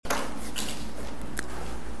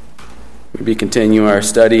We'll be continuing our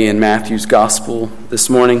study in Matthew's Gospel this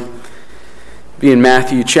morning. Be in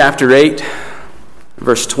Matthew chapter 8,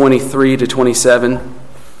 verse 23 to 27.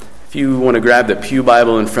 If you want to grab the Pew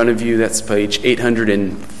Bible in front of you, that's page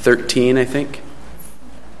 813, I think.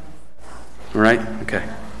 All right? Okay,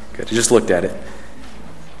 good. I just looked at it.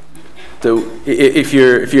 So if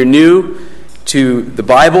you're new to the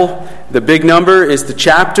Bible, the big number is the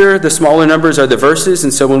chapter, the smaller numbers are the verses,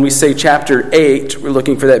 and so when we say chapter 8, we're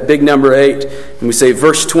looking for that big number 8. When we say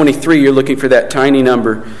verse 23, you're looking for that tiny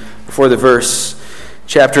number before the verse.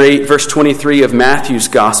 Chapter 8, verse 23 of Matthew's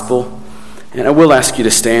Gospel. And I will ask you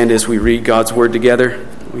to stand as we read God's Word together.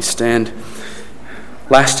 We stand.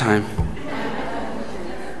 Last time.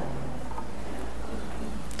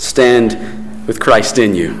 Stand with Christ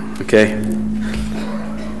in you, okay?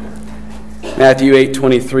 Matthew 8,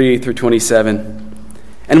 23 through 27.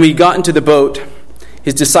 And when he got into the boat,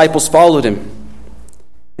 his disciples followed him.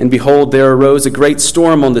 And behold, there arose a great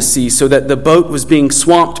storm on the sea, so that the boat was being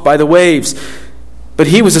swamped by the waves. But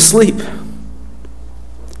he was asleep.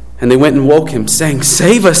 And they went and woke him, saying,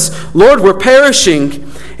 "Save us, Lord, we're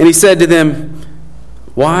perishing." And he said to them,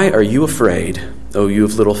 "Why are you afraid, O you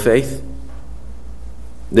of little faith?"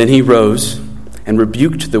 Then he rose and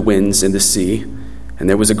rebuked the winds and the sea, and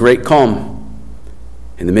there was a great calm.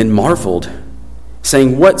 And the men marveled,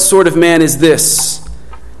 saying, "What sort of man is this,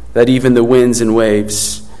 that even the winds and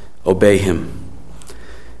waves obey him?"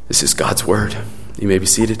 This is God's word. You may be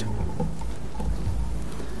seated.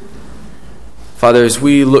 Father, as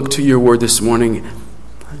we look to your word this morning,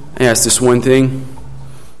 I ask this one thing.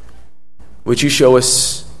 Would you show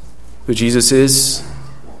us who Jesus is?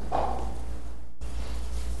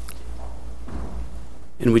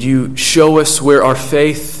 And would you show us where our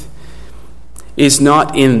faith is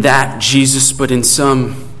not in that Jesus, but in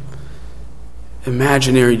some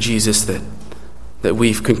imaginary Jesus that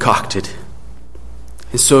we've concocted.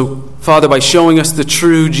 And so, Father, by showing us the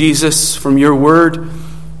true Jesus from your word,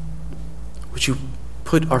 would you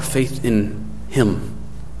put our faith in him?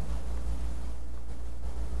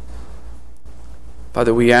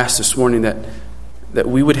 Father, we ask this morning that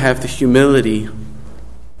we would have the humility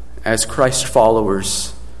as Christ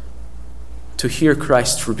followers to hear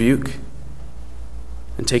Christ's rebuke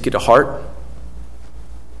and take it to heart,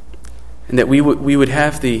 and that we would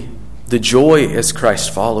have the joy as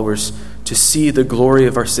Christ followers to see the glory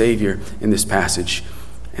of our Savior in this passage,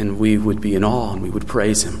 and we would be in awe and we would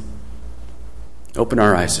praise him. Open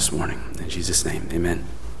our eyes this morning. In Jesus' name, amen.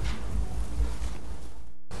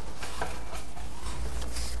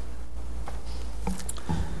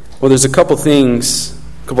 Well, there's a couple themes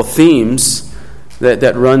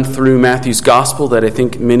that run through Matthew's Gospel that I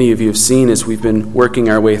think many of you have seen as we've been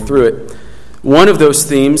working our way through it. One of those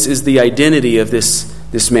themes is the identity of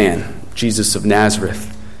this man, Jesus of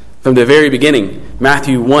Nazareth. From the very beginning,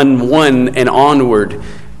 Matthew 1:1 and onward,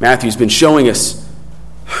 Matthew's been showing us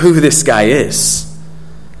who this guy is.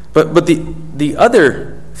 But the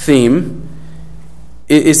other theme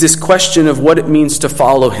is this question of what it means to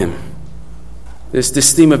follow him.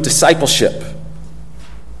 This theme of discipleship.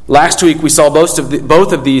 Last week we saw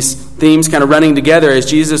both of these themes kind of running together as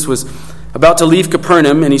Jesus was about to leave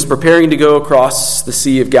Capernaum and he's preparing to go across the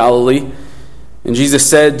Sea of Galilee. And Jesus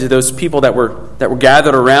said to those people that were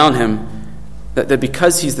gathered around him that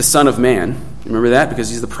because he's the Son of Man, remember that? Because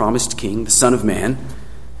he's the promised King, the Son of Man,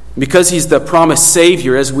 because he's the promised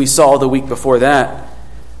Savior, as we saw the week before that,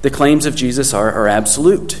 the claims of Jesus are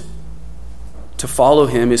absolute. To follow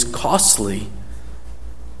him is costly.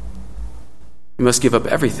 You must give up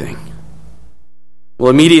everything. Well,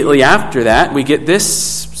 immediately after that, we get this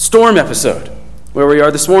storm episode, where we are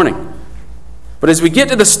this morning. But as we get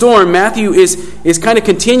to the storm, Matthew is kind of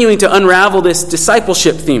continuing to unravel this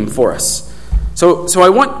discipleship theme for us. So I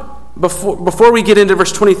want, before we get into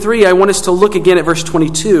verse 23, I want us to look again at verse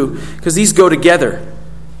 22, because these go together.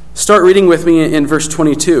 Start reading with me in verse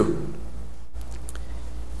 22.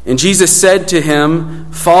 And Jesus said to him,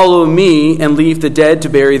 "Follow me and leave the dead to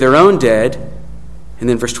bury their own dead." And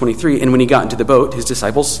then verse 23, and when he got into the boat, his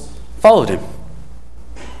disciples followed him.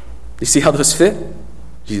 You see how those fit?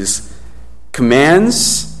 Jesus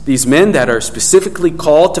commands these men that are specifically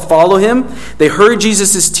called to follow him. They heard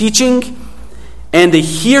Jesus' teaching, and they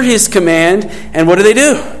hear his command, and what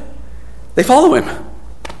do? They follow him.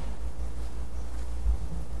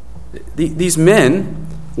 These men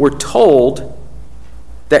were told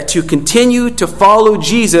that to continue to follow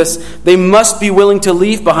Jesus, they must be willing to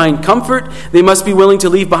leave behind comfort. They must be willing to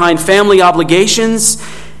leave behind family obligations.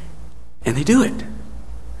 And they do it.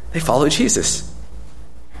 They follow Jesus.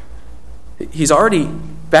 He's already,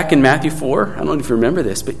 back in Matthew 4, I don't know if you remember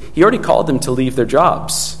this, but he already called them to leave their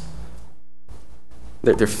jobs.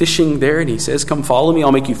 They're fishing there, and he says, come follow me,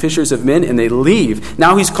 I'll make you fishers of men, and they leave.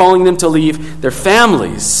 Now he's calling them to leave their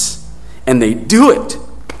families, and they do it.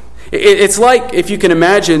 It's like, if you can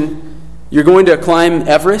imagine, you're going to climb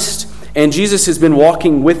Everest, and Jesus has been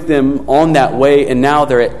walking with them on that way, and now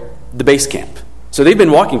they're at the base camp. So they've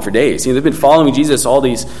been walking for days. They've been following Jesus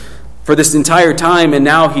for this entire time, and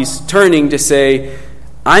now he's turning to say,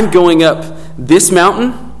 I'm going up this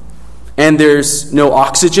mountain, and there's no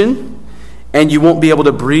oxygen, and you won't be able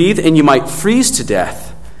to breathe, and you might freeze to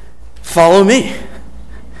death. Follow me.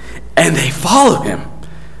 And they follow him.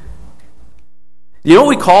 You know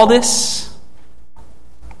what we call this?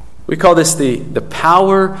 We call this the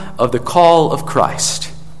power of the call of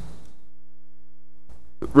Christ.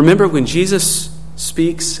 Remember, when Jesus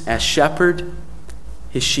speaks as shepherd,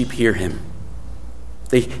 his sheep hear him.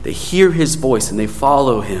 They hear his voice and they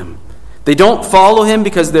follow him. They don't follow him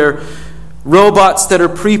because they're robots that are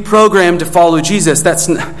pre-programmed to follow Jesus. That's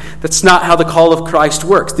not how the call of Christ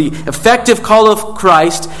works. The effective call of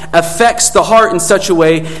Christ affects the heart in such a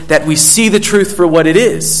way that we see the truth for what it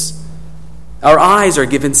is. Our eyes are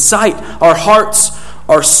given sight. Our hearts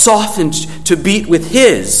are softened to beat with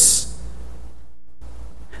his.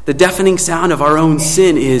 The deafening sound of our own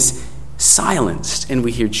sin is silenced, and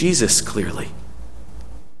we hear Jesus clearly.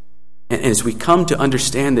 And as we come to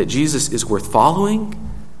understand that Jesus is worth following,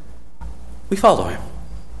 we follow him.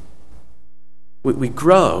 We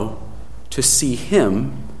grow to see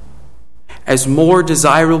him as more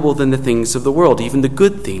desirable than the things of the world, even the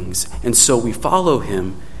good things. And so we follow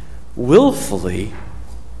him willfully,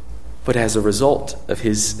 but as a result of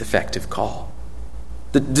his effective call.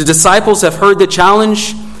 The disciples have heard the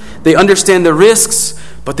challenge. They understand the risks,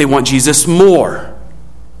 but they want Jesus more.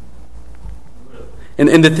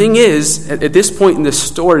 And the thing is, at this point in the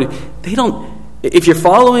story, if you're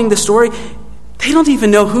following the story, they don't even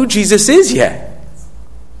know who Jesus is yet.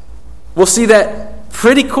 We'll see that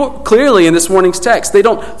pretty clearly in this morning's text. They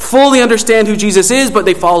don't fully understand who Jesus is, but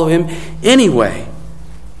they follow him anyway.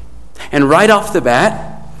 And right off the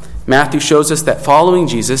bat, Matthew shows us that following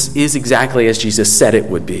Jesus is exactly as Jesus said it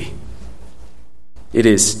would be. It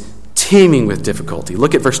is teeming with difficulty.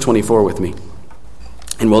 Look at verse 24 with me.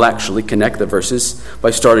 And we'll actually connect the verses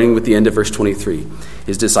by starting with the end of verse 23.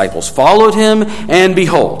 His disciples followed him, and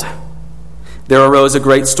behold, there arose a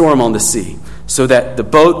great storm on the sea, so that the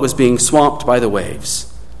boat was being swamped by the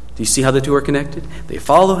waves. Do you see how the two are connected? They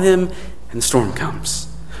follow him, and the storm comes.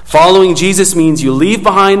 Following Jesus means you leave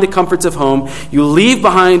behind the comforts of home, you leave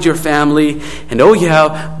behind your family, and oh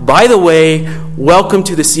yeah, by the way, welcome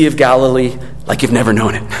to the Sea of Galilee like you've never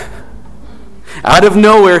known it. Out of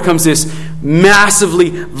nowhere comes this massively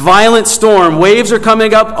violent storm. Waves are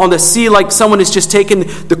coming up on the sea like someone has just taken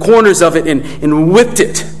the corners of it and whipped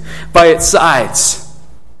it by its sides.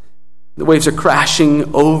 The waves are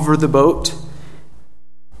crashing over the boat.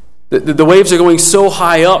 The waves are going so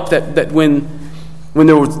high up that when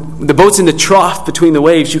the boat's in the trough between the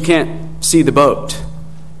waves, you can't see the boat.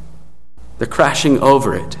 They're crashing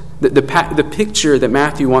over it. The picture that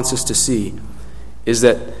Matthew wants us to see is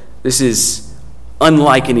that this is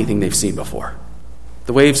unlike anything they've seen before.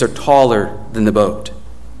 The waves are taller than the boat.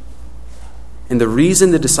 And the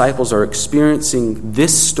reason the disciples are experiencing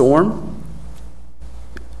this storm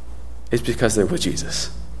is because they're with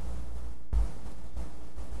Jesus.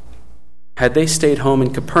 Had they stayed home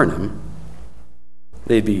in Capernaum,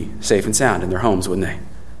 they'd be safe and sound in their homes, wouldn't they?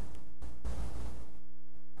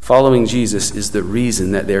 Following Jesus is the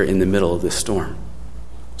reason that they're in the middle of this storm.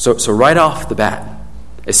 So right off the bat,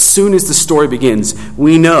 as soon as the story begins,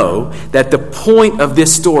 we know that the point of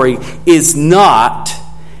this story is not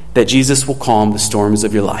that Jesus will calm the storms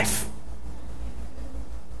of your life.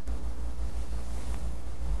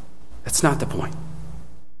 That's not the point.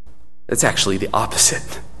 That's actually the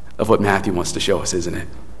opposite of what Matthew wants to show us, isn't it?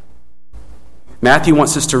 Matthew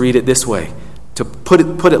wants us to read it this way. To put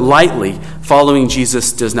it lightly, following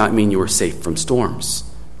Jesus does not mean you are safe from storms.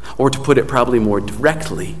 Or to put it probably more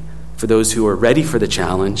directly, for those who are ready for the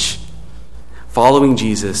challenge, following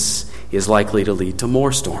Jesus is likely to lead to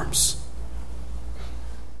more storms.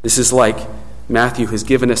 This is like Matthew has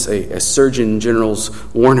given us a Surgeon General's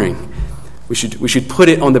warning. We should put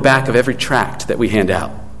it on the back of every tract that we hand out.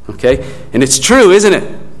 Okay? And it's true, isn't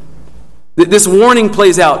it? This warning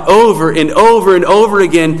plays out over and over and over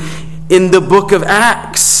again in the book of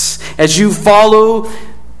Acts. As you follow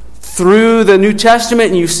through the New Testament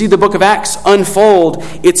and you see the book of Acts unfold,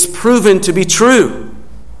 it's proven to be true.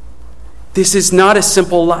 This is not a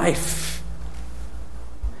simple life.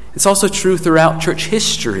 It's also true throughout church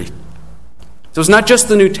history. So it's not just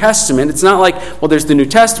the New Testament. It's not like, well, there's the New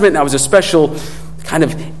Testament, and that was a special kind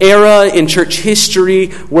of era in church history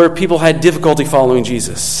where people had difficulty following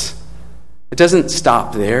Jesus. It doesn't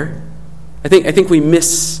stop there. I think we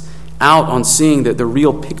miss out on seeing the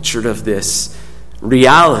real picture of this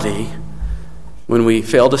reality when we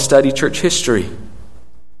fail to study church history.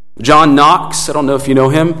 John Knox, I don't know if you know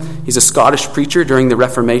him, he's a Scottish preacher during the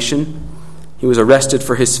Reformation. He was arrested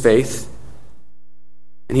for his faith,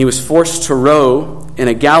 and he was forced to row in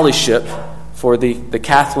a galley ship for the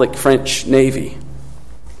Catholic French Navy.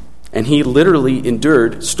 And he literally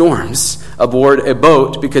endured storms aboard a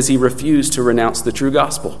boat because he refused to renounce the true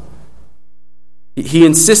gospel. He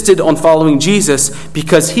insisted on following Jesus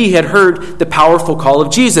because he had heard the powerful call of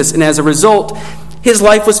Jesus, and as a result, his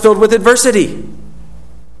life was filled with adversity.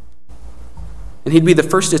 And he'd be the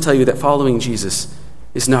first to tell you that following Jesus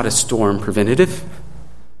is not a storm preventative.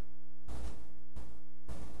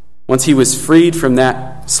 Once he was freed from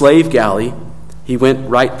that slave galley, he went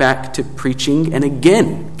right back to preaching and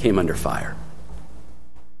again came under fire.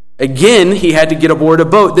 Again, he had to get aboard a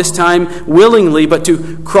boat, this time willingly, but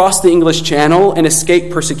to cross the English Channel and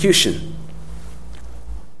escape persecution.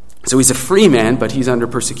 So he's a free man, but he's under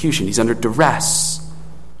persecution. He's under duress.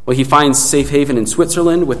 Well, he finds safe haven in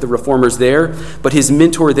Switzerland with the reformers there, but his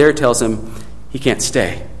mentor there tells him he can't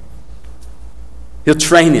stay. He'll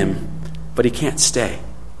train him, but he can't stay.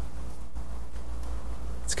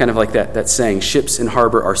 It's kind of like that saying, ships in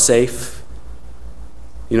harbor are safe.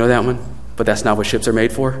 You know that one? But that's not what ships are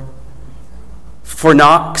made for. For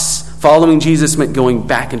Knox, following Jesus meant going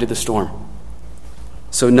back into the storm.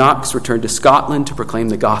 So Knox returned to Scotland to proclaim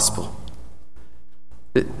the gospel.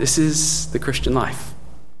 This is the Christian life,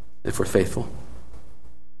 if we're faithful.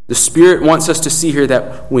 The Spirit wants us to see here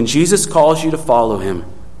that when Jesus calls you to follow him,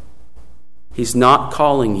 he's not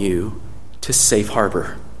calling you to safe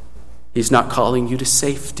harbor. He's not calling you to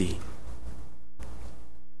safety.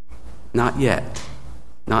 Not yet.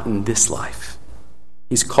 Not in this life.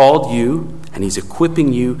 He's called you and he's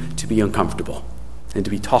equipping you to be uncomfortable and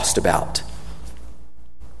to be tossed about.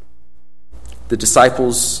 The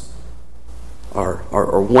disciples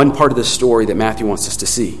are one part of the story that Matthew wants us to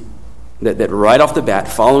see. That right off the bat,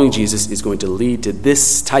 following Jesus is going to lead to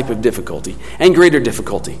this type of difficulty and greater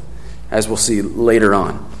difficulty, as we'll see later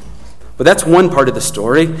on. But that's one part of the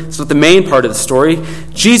story. It's not the main part of the story.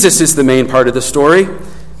 Jesus is the main part of the story.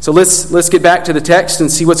 So let's get back to the text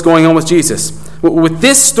and see what's going on with Jesus. With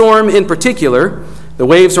this storm in particular, the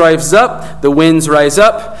waves rise up, the winds rise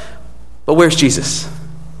up, but where's Jesus?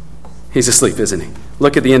 He's asleep, isn't he?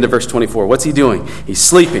 Look at the end of verse 24. What's he doing? He's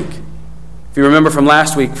sleeping. If you remember from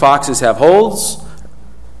last week, foxes have holes,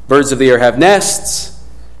 birds of the air have nests,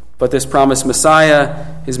 but this promised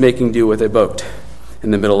Messiah is making do with a boat in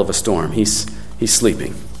the middle of a storm. He's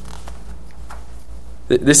sleeping.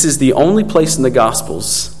 This is the only place in the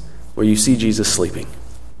Gospels where you see Jesus sleeping.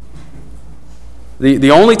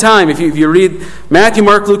 The only time, if you read Matthew,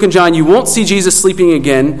 Mark, Luke, and John, you won't see Jesus sleeping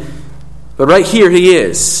again, but right here he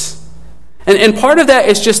is. And part of that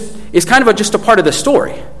is kind of just a part of the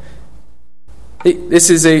story. This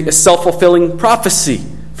is a self-fulfilling prophecy,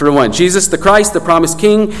 for one. Jesus the Christ, the promised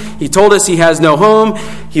King, he told us he has no home.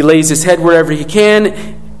 He lays his head wherever he can,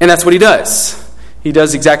 and that's what he does. He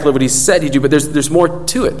does exactly what he said he'd do, but there's more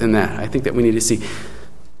to it than that, I think, that we need to see.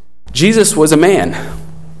 Jesus was a man.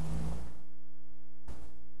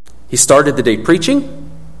 He started the day preaching.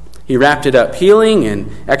 He wrapped it up healing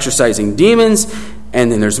and exorcising demons,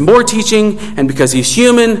 and then there's more teaching, and because he's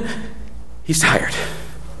human, he's tired.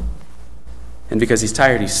 And because he's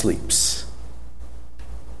tired, he sleeps.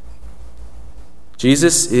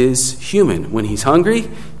 Jesus is human. When he's hungry,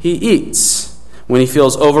 he eats. When he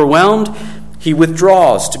feels overwhelmed, he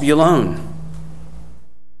withdraws to be alone.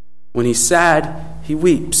 When he's sad, he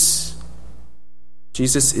weeps.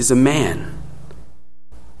 Jesus is a man.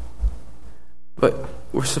 But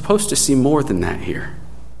we're supposed to see more than that here.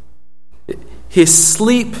 His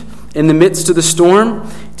sleep in the midst of the storm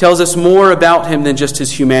tells us more about him than just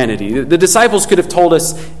his humanity. The disciples could have told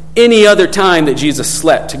us any other time that Jesus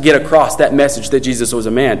slept to get across that message that Jesus was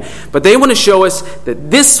a man. But they want to show us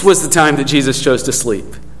that this was the time that Jesus chose to sleep.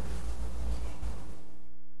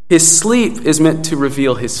 His sleep is meant to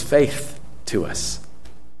reveal his faith to us.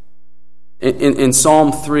 In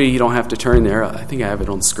Psalm 3, you don't have to turn there. I think I have it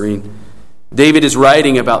on the screen. David is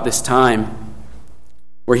writing about this time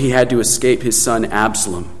where he had to escape his son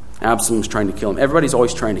Absalom. Absalom was trying to kill him. Everybody's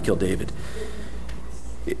always trying to kill David.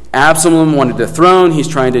 Absalom wanted the throne. He's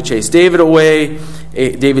trying to chase David away.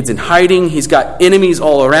 David's in hiding. He's got enemies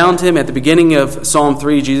all around him. At the beginning of Psalm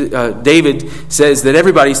 3, David says that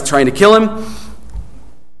everybody's trying to kill him.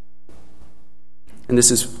 And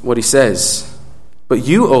this is what he says. But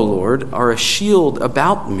you, O Lord, are a shield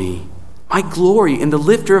about me, my glory and the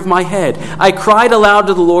lifter of my head. I cried aloud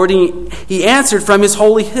to the Lord, and he answered from his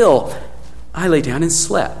holy hill. I lay down and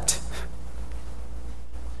slept.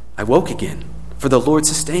 I woke again, for the Lord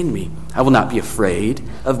sustained me. I will not be afraid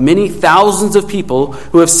of many thousands of people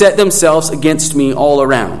who have set themselves against me all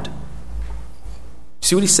around.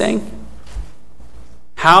 See what he's saying?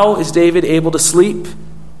 How is David able to sleep?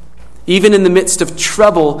 Even in the midst of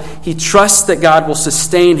trouble, he trusts that God will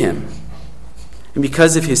sustain him. And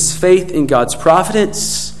because of his faith in God's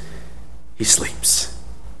providence, he sleeps.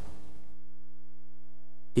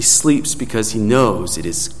 He sleeps because he knows it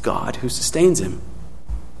is God who sustains him.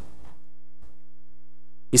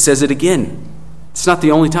 He says it again. It's not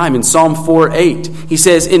the only time. In Psalm 4:8, he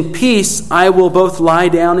says, "In peace I will both lie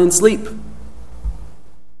down and sleep.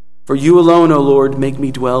 For you alone, O Lord, make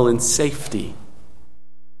me dwell in safety."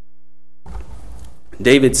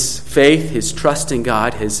 David's faith, his trust in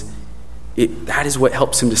God, that is what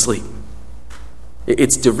helps him to sleep.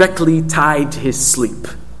 It's directly tied to his sleep.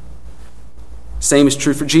 Same is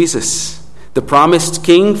true for Jesus. The promised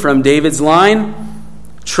king from David's line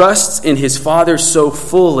trusts in his Father so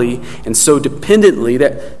fully and so dependently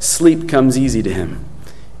that sleep comes easy to him,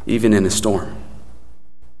 even in a storm.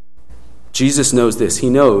 Jesus knows this. He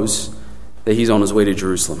knows that he's on his way to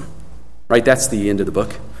Jerusalem. Right? That's the end of the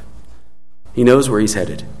book. He knows where he's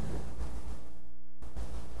headed.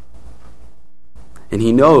 And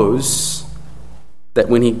he knows that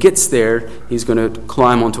when he gets there, he's going to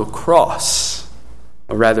climb onto a cross,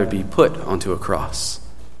 or rather be put onto a cross.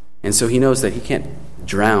 And so he knows that he can't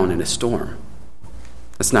drown in a storm.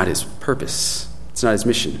 That's not his purpose. It's not his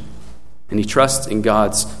mission. And he trusts in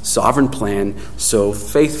God's sovereign plan so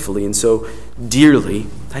faithfully and so dearly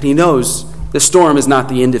that he knows the storm is not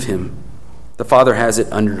the end of him. The Father has it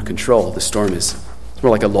under control. The storm is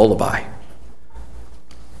more like a lullaby.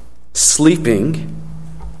 Sleeping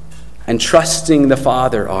and trusting the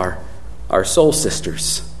Father are soul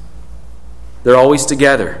sisters. They're always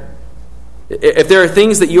together. If there are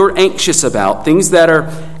things that you're anxious about, things that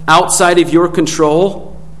are outside of your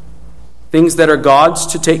control, things that are God's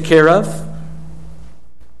to take care of,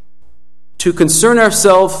 to concern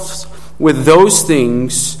ourselves with those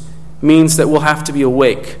things means that we'll have to be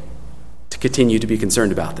awake to continue to be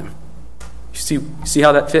concerned about them. You see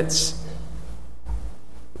how that fits?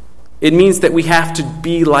 It means that we have to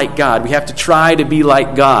be like God. We have to try to be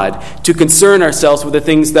like God, to concern ourselves with the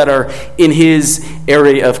things that are in his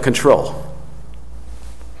area of control.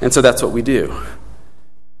 And so that's what we do.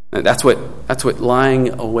 And that's what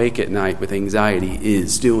lying awake at night with anxiety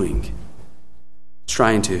is doing.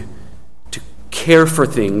 Trying to care for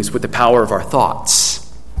things with the power of our thoughts,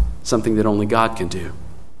 something that only God can do.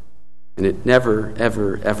 And it never,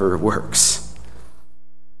 ever, ever works.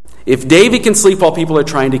 If David can sleep while people are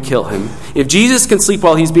trying to kill him, if Jesus can sleep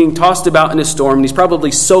while he's being tossed about in a storm, and he's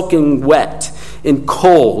probably soaking wet and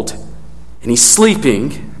cold, and he's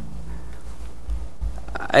sleeping,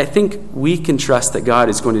 I think we can trust that God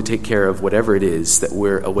is going to take care of whatever it is that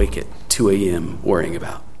we're awake at 2 a.m. worrying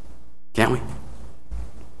about. Can't we?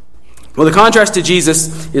 Well, the contrast to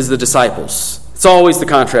Jesus is the disciples. It's always the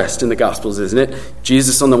contrast in the Gospels, isn't it?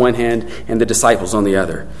 Jesus on the one hand and the disciples on the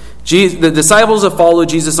other. The disciples have followed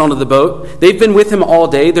Jesus onto the boat. They've been with him all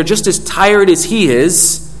day. They're just as tired as he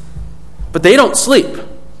is, but they don't sleep.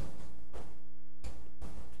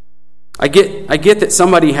 I get that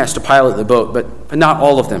somebody has to pilot the boat, but not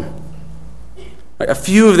all of them. A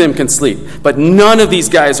few of them can sleep, but none of these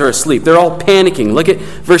guys are asleep. They're all panicking. Look at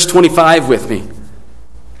verse 25 with me.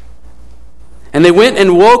 And they went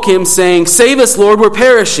and woke him, saying, "Save us, Lord, we're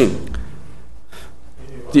perishing."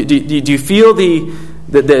 Do you feel the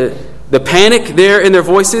panic there in their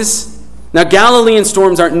voices? Now, Galilean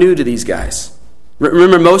storms aren't new to these guys.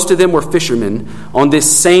 Remember, most of them were fishermen on this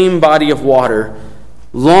same body of water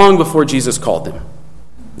long before Jesus called them.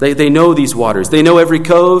 They know these waters. They know every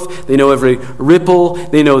cove. They know every ripple.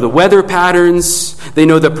 They know the weather patterns. They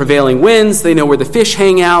know the prevailing winds. They know where the fish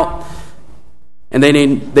hang out. And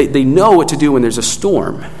they know what to do when there's a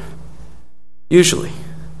storm, usually,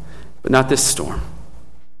 but not this storm.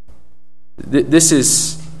 This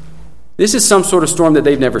is some sort of storm that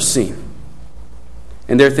they've never seen.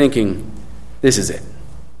 And they're thinking, this is it.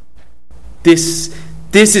 This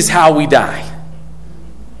is how we die.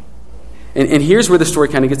 And here's where the story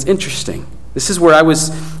kind of gets interesting. This is where I was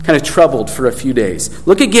kind of troubled for a few days.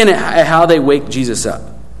 Look again at how they wake Jesus up.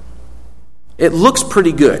 It looks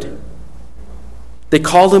pretty good. They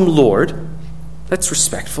call him Lord. That's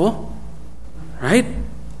respectful, right?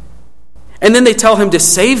 And then they tell him to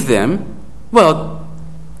save them. Well,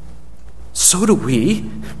 so do we,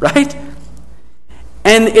 right?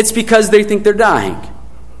 And it's because they think they're dying.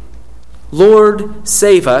 Lord,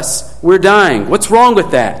 save us. We're dying. What's wrong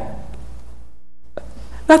with that?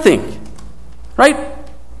 Nothing. Right?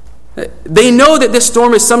 They know that this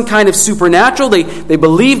storm is some kind of supernatural. They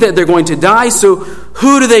believe that they're going to die. So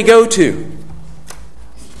who do they go to?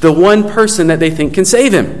 The one person that they think can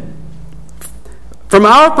save him. From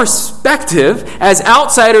our perspective, as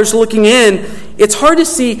outsiders looking in, it's hard to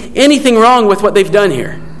see anything wrong with what they've done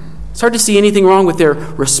here. It's hard to see anything wrong with their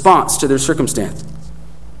response to their circumstance.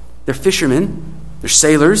 They're fishermen. They're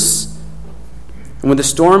sailors. And when the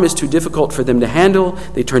storm is too difficult for them to handle,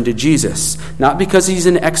 they turn to Jesus. Not because he's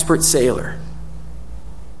an expert sailor.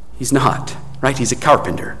 He's not, right? He's a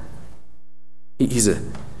carpenter. He's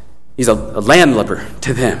a landlubber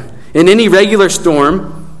to them. In any regular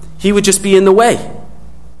storm, he would just be in the way.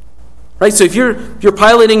 Right? So if you're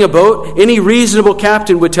piloting a boat, any reasonable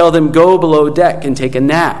captain would tell them, go below deck and take a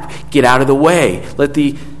nap. Get out of the way. Let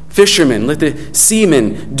the fishermen, let the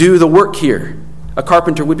seamen do the work here. A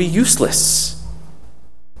carpenter would be useless.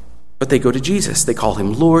 But they go to Jesus. They call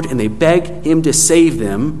him Lord, and they beg him to save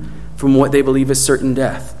them from what they believe is certain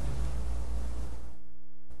death.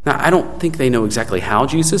 Now, I don't think they know exactly how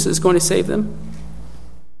Jesus is going to save them.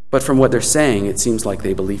 But from what they're saying, it seems like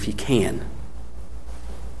they believe he can.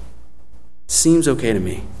 Seems okay to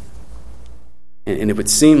me. And it would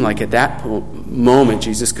seem like at that moment,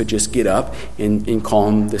 Jesus could just get up and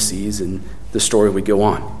calm the seas and the story would go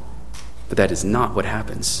on. But that is not what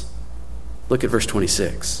happens. Look at verse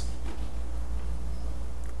 26.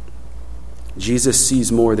 Jesus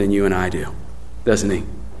sees more than you and I do, doesn't he?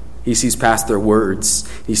 He sees past their words.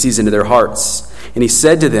 He sees into their hearts. And he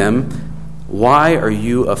said to them, why are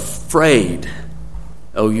you afraid,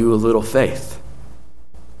 O you of little faith?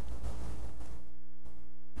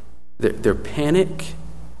 Their panic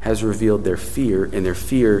has revealed their fear, and their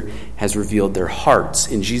fear has revealed their hearts.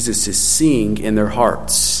 And Jesus is seeing in their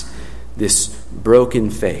hearts this broken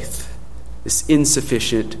faith, this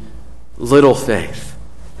insufficient little faith,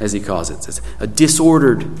 as he calls it. It's a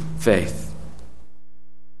disordered faith.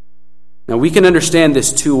 Now, we can understand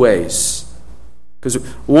this two ways. Because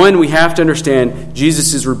one, we have to understand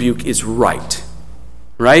Jesus' rebuke is right.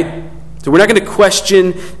 Right? So we're not going to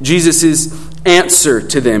question Jesus' answer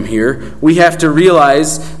to them here. We have to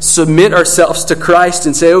realize, submit ourselves to Christ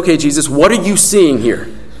and say, okay, Jesus, what are you seeing here?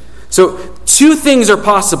 So two things are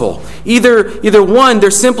possible. Either one,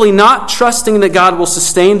 they're simply not trusting that God will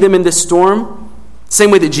sustain them in this storm,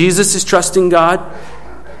 same way that Jesus is trusting God.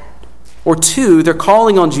 Or two, they're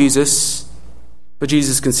calling on Jesus, but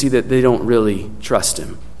Jesus can see that they don't really trust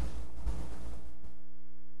him.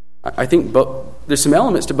 I think there's some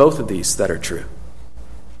elements to both of these that are true.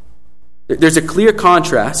 There's a clear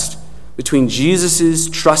contrast between Jesus'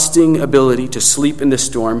 trusting ability to sleep in the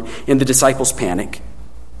storm and the disciples' panic.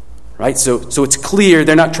 Right? So it's clear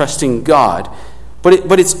they're not trusting God.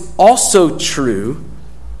 But it's also true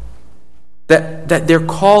that their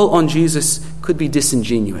call on Jesus could be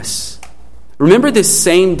disingenuous. Remember this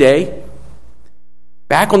same day,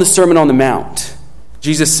 back on the Sermon on the Mount,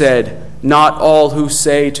 Jesus said, not all who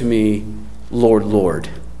say to me, Lord, Lord,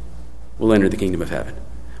 will enter the kingdom of heaven.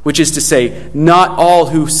 Which is to say, not all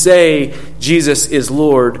who say Jesus is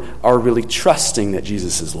Lord are really trusting that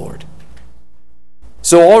Jesus is Lord.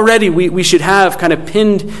 So already we should have kind of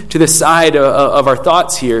pinned to the side of our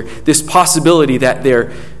thoughts here this possibility that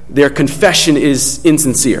their confession is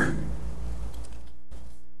insincere.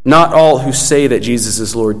 Not all who say that Jesus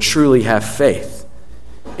is Lord truly have faith.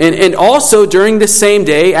 And also during this same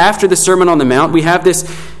day, after the Sermon on the Mount, we have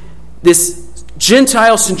this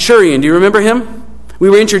Gentile centurion. Do you remember him? We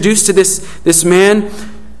were introduced to this man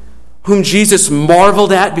whom Jesus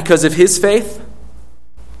marveled at because of his faith.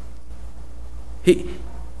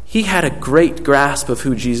 He had a great grasp of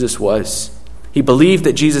who Jesus was. He believed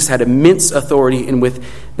that Jesus had immense authority, and with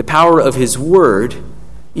the power of his word,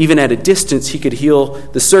 even at a distance, he could heal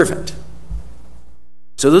the servant.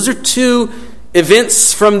 So those are two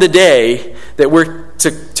events from the day that we're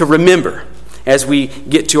to remember as we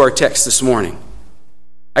get to our text this morning.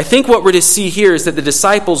 I think what we're to see here is that the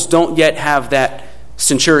disciples don't yet have that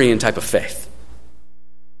centurion type of faith.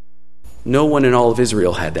 No one in all of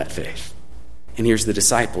Israel had that faith. And here's the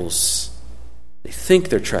disciples. They think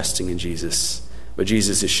they're trusting in Jesus, but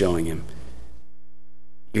Jesus is showing him,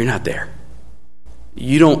 you're not there.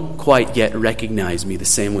 You don't quite yet recognize me the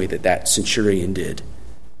same way that centurion did.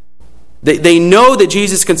 They know that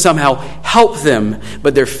Jesus can somehow help them,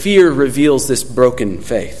 but their fear reveals this broken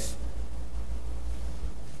faith.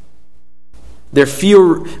 Their fear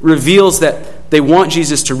reveals that they want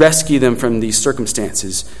Jesus to rescue them from these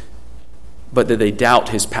circumstances, but that they doubt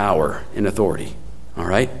his power and authority. All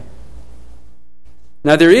right?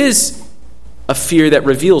 Now, there is a fear that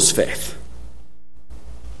reveals faith.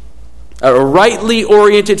 A rightly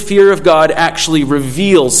oriented fear of God actually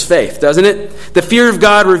reveals faith, doesn't it? The fear of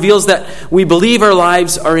God reveals that we believe our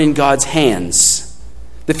lives are in God's hands.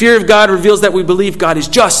 The fear of God reveals that we believe God is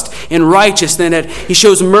just and righteous, and that He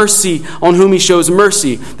shows mercy on whom He shows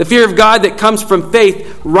mercy. The fear of God that comes from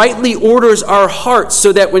faith rightly orders our hearts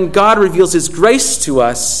so that when God reveals His grace to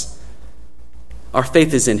us, our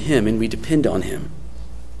faith is in Him and we depend on Him.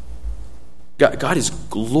 God is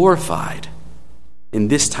glorified in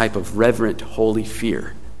this type of reverent, holy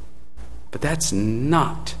fear. But that's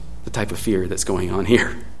not the type of fear that's going on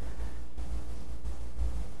here.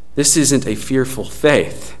 This isn't a fearful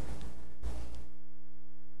faith.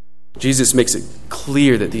 Jesus makes it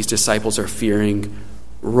clear that these disciples are fearing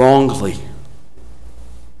wrongly.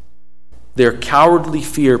 Their cowardly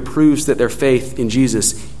fear proves that their faith in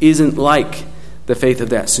Jesus isn't like the faith of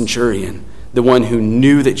that centurion, the one who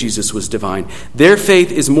knew that Jesus was divine. Their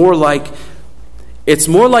faith is more like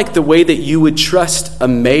the way that you would trust a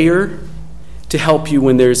mayor to help you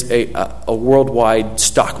when there's a worldwide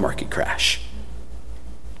stock market crash.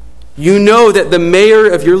 You know that the mayor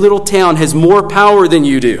of your little town has more power than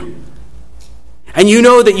you do. And you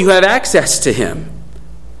know that you have access to him.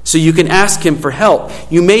 So you can ask him for help.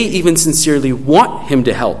 You may even sincerely want him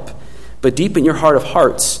to help. But deep in your heart of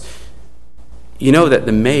hearts, you know that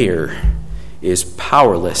the mayor is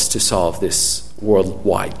powerless to solve this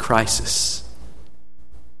worldwide crisis.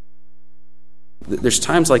 There's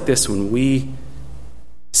times like this when we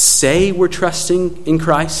say we're trusting in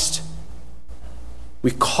Christ. We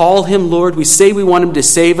call Him Lord. We say we want Him to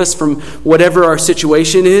save us from whatever our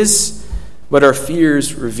situation is, but our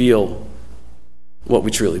fears reveal what we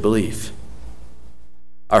truly believe.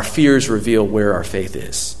 Our fears reveal where our faith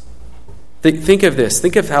is. Think of this.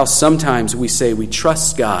 Think of how sometimes we say we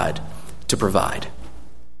trust God to provide.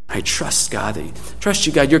 I trust God. Trust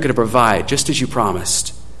you, God, you're going to provide just as you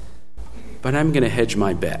promised. But I'm going to hedge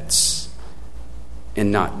my bets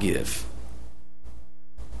and not give.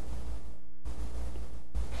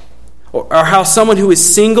 Or how someone who is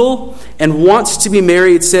single and wants to be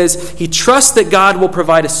married says he trusts that God will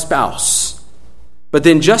provide a spouse. But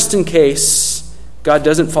then just in case God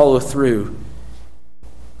doesn't follow through,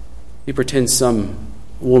 he pretends some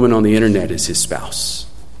woman on the internet is his spouse.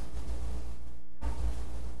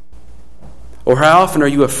 Or how often are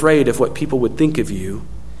you afraid of what people would think of you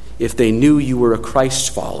if they knew you were a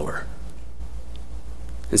Christ follower?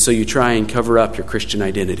 And so you try and cover up your Christian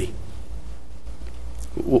identity.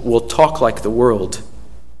 We'll talk like the world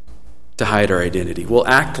to hide our identity. We'll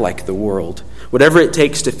act like the world, whatever it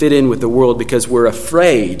takes to fit in with the world, because we're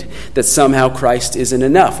afraid that somehow Christ isn't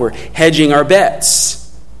enough. We're hedging our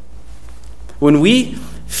bets. When we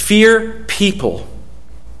fear people,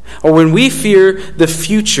 or when we fear the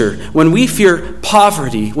future, when we fear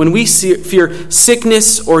poverty, when we fear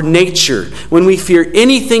sickness or nature, when we fear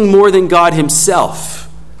anything more than God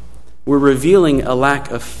Himself, we're revealing a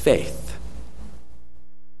lack of faith.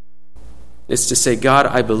 It's to say, God,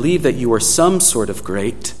 I believe that you are some sort of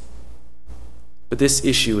great, but this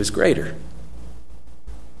issue is greater.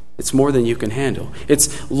 It's more than you can handle.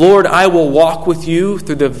 It's, Lord, I will walk with you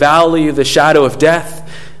through the valley of the shadow of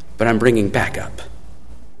death, but I'm bringing backup.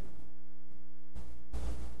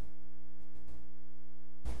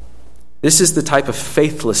 This is the type of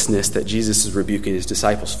faithlessness that Jesus is rebuking His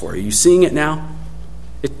disciples for. Are you seeing it now?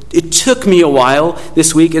 It took me a while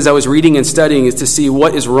this week as I was reading and studying is to see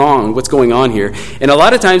what is wrong, what's going on here. And a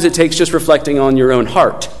lot of times it takes just reflecting on your own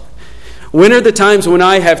heart. When are the times when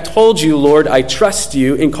I have told you, Lord, I trust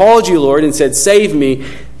you, and called you, Lord, and said, save me,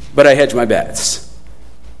 but I hedge my bets?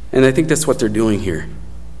 And I think that's what they're doing here.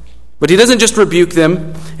 But He doesn't just rebuke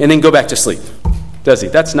them and then go back to sleep, does He?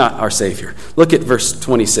 That's not our Savior. Look at verse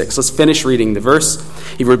 26. Let's finish reading the verse.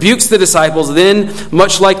 He rebukes the disciples. Then,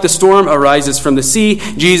 much like the storm arises from the sea,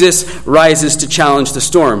 Jesus rises to challenge the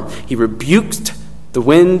storm. He rebuked the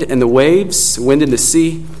wind and the waves, the wind and the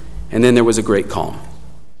sea, and then there was a great calm.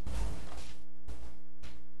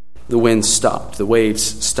 The wind stopped. The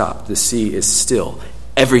waves stopped. The sea is still.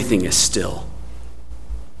 Everything is still.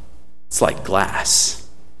 It's like glass.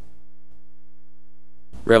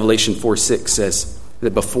 Revelation 4:6 says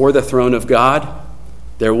that before the throne of God,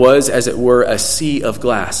 there was, as it were, a sea of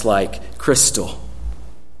glass like crystal.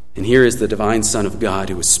 And here is the divine Son of God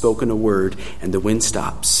who has spoken a word, and the wind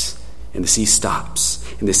stops, and the sea stops,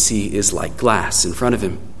 and the sea is like glass in front of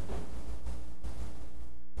Him.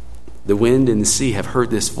 The wind and the sea have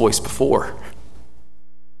heard this voice before.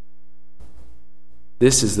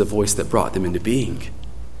 This is the voice that brought them into being.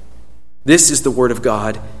 This is the word of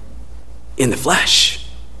God in the flesh.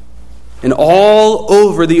 And all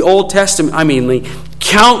over the Old Testament,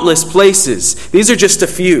 countless places. These are just a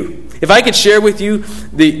few. If I could share with you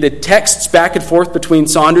the texts back and forth between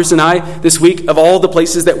Saunders and I this week of all the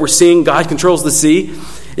places that we're seeing God controls the sea,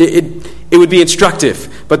 it would be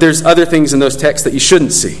instructive. But there's other things in those texts that you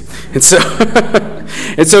shouldn't see.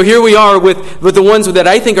 And so here we are with the ones that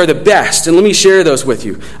I think are the best. And let me share those with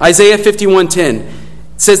you. Isaiah 51:10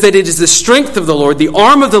 says that it is the strength of the Lord, the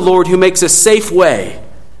arm of the Lord, who makes a safe way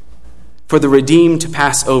for the redeemed to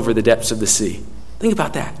pass over the depths of the sea. Think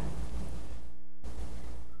about that.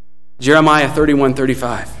 Jeremiah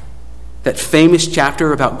 31:35, that famous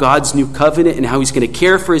chapter about God's new covenant and how he's going to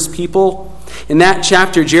care for his people. In that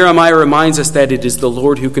chapter, Jeremiah reminds us that it is the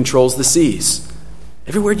Lord who controls the seas.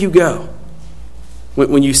 Everywhere you go,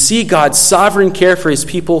 when you see God's sovereign care for his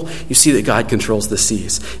people, you see that God controls the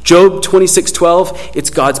seas. Job 26:12, it's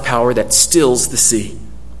God's power that stills the sea.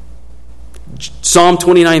 Psalm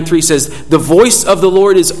 29:3 says, the voice of the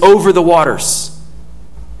Lord is over the waters.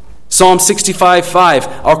 Psalm 65:5,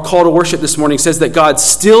 our call to worship this morning, says that God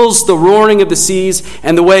stills the roaring of the seas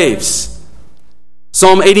and the waves.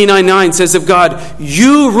 Psalm 89:9 says of God,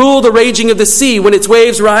 you rule the raging of the sea. When its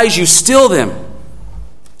waves rise, you still them.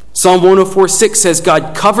 Psalm 104:6 says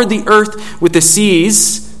God covered the earth with the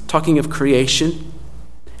seas, talking of creation,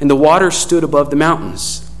 and the waters stood above the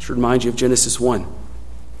mountains. This should remind you of Genesis 1.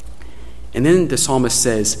 And then the psalmist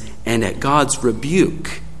says, and at God's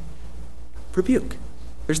rebuke,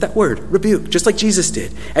 there's that word, rebuke, just like Jesus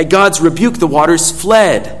did. At God's rebuke, the waters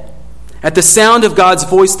fled. At the sound of God's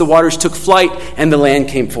voice, the waters took flight and the land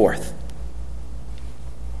came forth.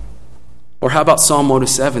 Or how about Psalm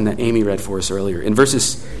 107 that Amy read for us earlier? In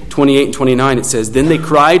verses 28 and 29, it says, then they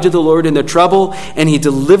cried to the Lord in their trouble, and he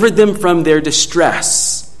delivered them from their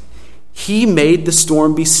distress. He made the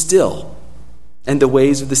storm be still, and the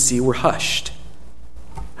waves of the sea were hushed.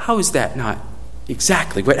 How is that not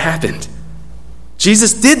exactly what happened?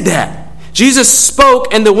 Jesus did that. Jesus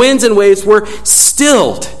spoke and the winds and waves were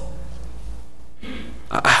stilled.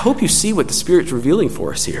 I hope you see what the Spirit's revealing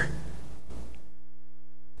for us here.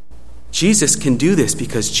 Jesus can do this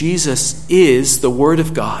because Jesus is the Word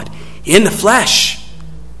of God in the flesh.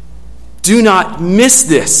 Do not miss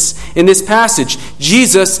this in this passage.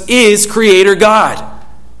 Jesus is Creator God.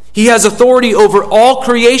 He has authority over all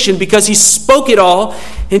creation because he spoke it all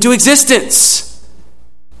into existence.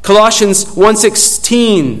 Colossians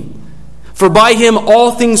 1:16, for by him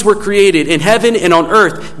all things were created, in heaven and on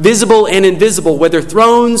earth, visible and invisible, whether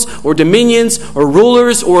thrones or dominions or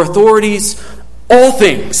rulers or authorities, all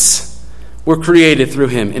things were created through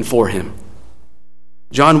him and for him.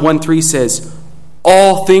 John 1:3 says,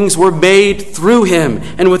 all things were made through him,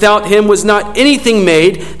 and without him was not anything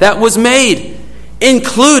made that was made,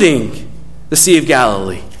 including the Sea of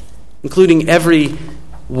Galilee, including every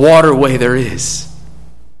waterway there is.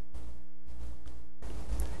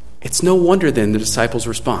 It's no wonder then the disciples'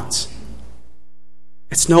 response.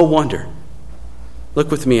 It's no wonder.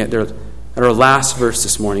 Look with me at our last verse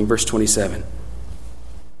this morning, verse 27.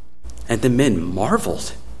 And the men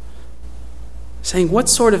marveled, saying, what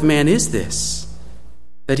sort of man is this,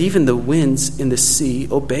 that even the winds in the sea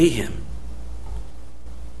obey him?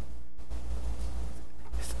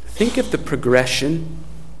 Think of the progression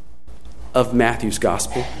of Matthew's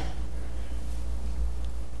gospel.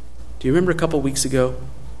 Do you remember a couple weeks ago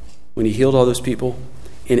when he healed all those people?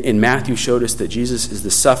 And Matthew showed us that Jesus is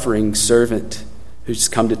the suffering servant who's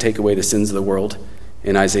come to take away the sins of the world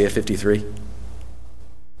in Isaiah 53.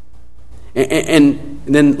 And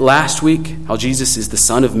then last week, how Jesus is the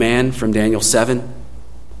Son of Man from Daniel 7,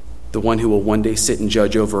 the one who will one day sit and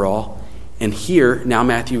judge over all. And here, now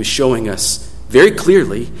Matthew is showing us very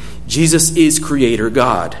clearly, Jesus is Creator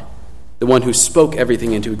God, the one who spoke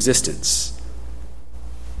everything into existence.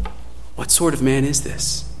 What sort of man is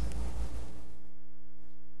this?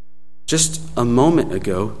 Just a moment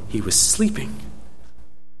ago, he was sleeping.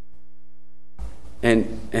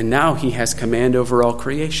 And now he has command over all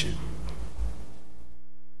creation.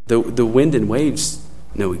 The wind and waves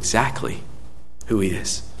know exactly who he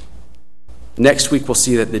is. Next week, we'll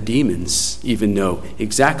see that the demons even know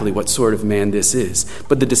exactly what sort of man this is.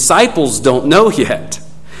 But the disciples don't know yet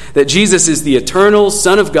that Jesus is the eternal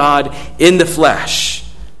Son of God in the flesh.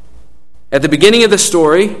 At the beginning of the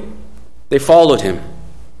story, they followed him.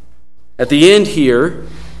 At the end here,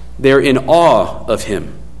 they're in awe of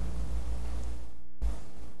him.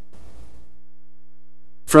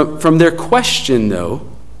 From their question, though,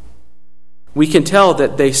 we can tell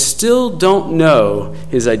that they still don't know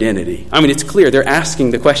his identity. I mean, it's clear they're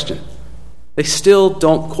asking the question. They still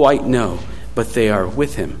don't quite know, but they are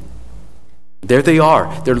with him. There they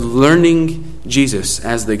are. They're learning Jesus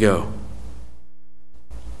as they go.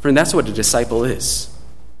 Friend, that's what a disciple is.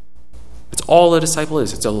 It's all a disciple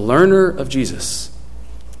is. It's a learner of Jesus.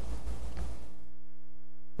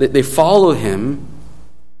 They follow him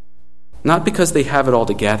not because they have it all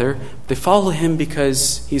together. They follow him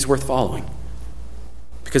because he's worth following.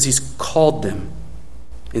 Because he's called them.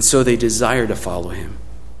 And so they desire to follow him.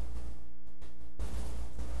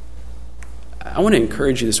 I want to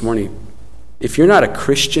encourage you this morning, if you're not a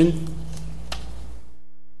Christian,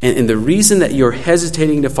 and the reason that you're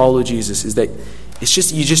hesitating to follow Jesus is that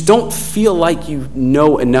you just don't feel like you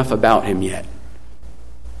know enough about him yet.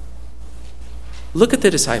 Look at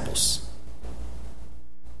the disciples.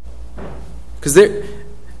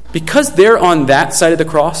 Because they're on that side of the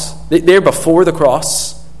cross, they're before the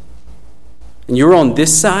cross, and you're on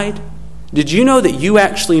this side, did you know that you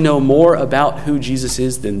actually know more about who Jesus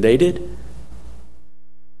is than they did?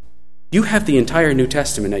 You have the entire New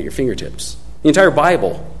Testament at your fingertips. The entire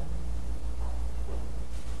Bible.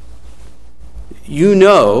 You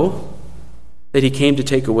know that he came to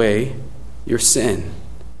take away your sin.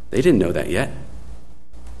 They didn't know that yet.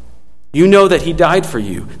 You know that he died for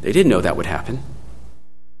you. They didn't know that would happen.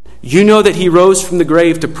 You know that he rose from the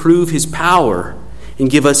grave to prove his power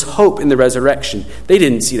and give us hope in the resurrection. They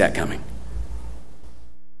didn't see that coming.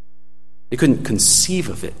 They couldn't conceive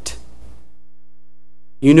of it.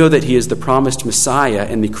 You know that he is the promised Messiah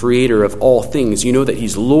and the creator of all things. You know that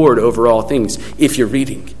he's Lord over all things, if you're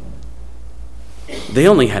reading. They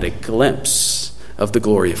only had a glimpse of the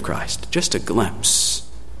glory of Christ. Just a glimpse.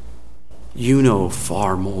 You know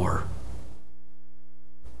far more.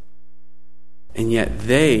 And yet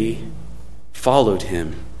they followed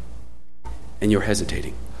him, and you're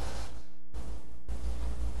hesitating.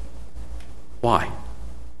 Why?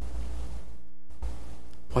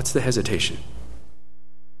 What's the hesitation?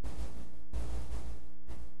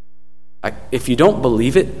 If you don't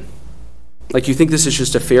believe it, like you think this is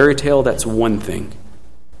just a fairy tale, that's one thing.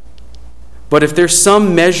 But if there's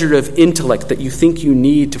some measure of intellect that you think you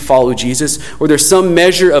need to follow Jesus, or there's some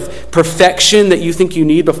measure of perfection that you think you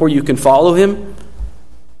need before you can follow him,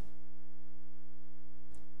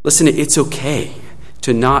 listen, it's okay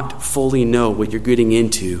to not fully know what you're getting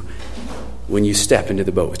into when you step into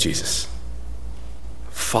the boat with Jesus.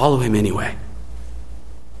 Follow him anyway.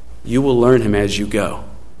 You will learn him as you go.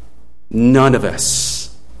 None of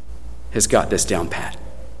us has got this down pat.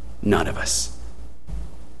 None of us.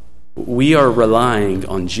 We are relying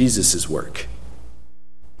on Jesus' work.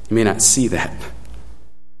 You may not see that.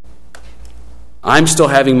 I'm still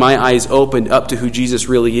having my eyes opened up to who Jesus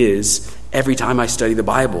really is every time I study the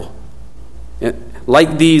Bible.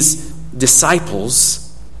 Like these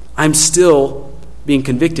disciples, I'm still being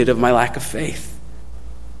convicted of my lack of faith.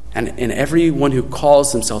 And everyone who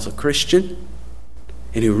calls themselves a Christian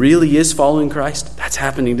and who really is following Christ, that's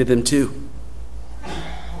happening to them too.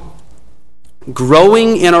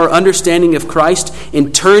 Growing in our understanding of Christ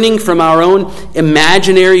and turning from our own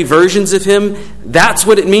imaginary versions of him, that's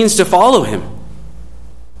what it means to follow him.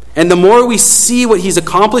 And the more we see what he's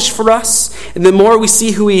accomplished for us, and the more we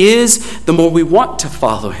see who he is, the more we want to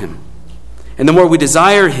follow him. And the more we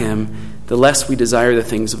desire him, the less we desire the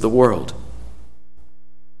things of the world.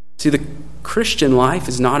 See, the Christian life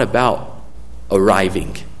is not about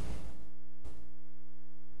arriving.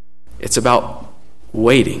 It's about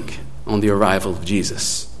waiting on the arrival of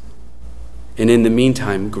Jesus. And in the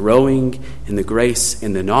meantime, growing in the grace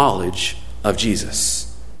and the knowledge of Jesus.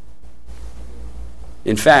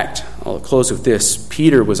 In fact, I'll close with this.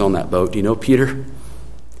 Peter was on that boat. Do you know Peter?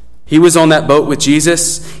 He was on that boat with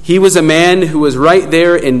Jesus. He was a man who was right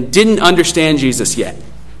there and didn't understand Jesus yet.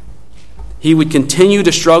 He would continue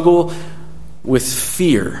to struggle with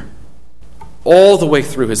fear all the way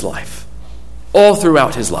through his life. All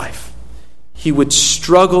throughout his life. He would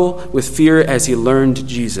struggle with fear as he learned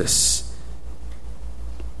Jesus.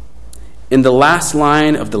 In the last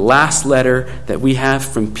line of the last letter that we have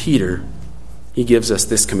from Peter, he gives us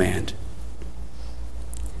this command.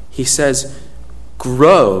 He says,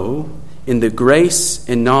 grow in the grace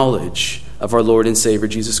and knowledge of our Lord and Savior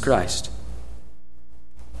Jesus Christ.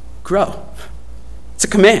 Grow. It's a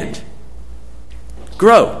command.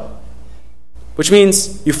 Grow. Which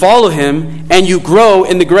means you follow him and you grow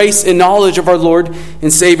in the grace and knowledge of our Lord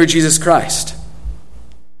and Savior Jesus Christ.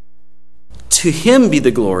 To him be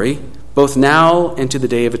the glory, both now and to the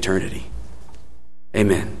day of eternity.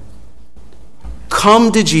 Amen.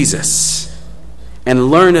 Come to Jesus and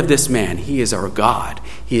learn of this man. He is our God.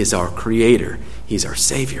 He is our Creator. He's our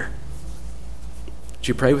Savior. Would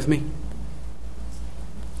you pray with me?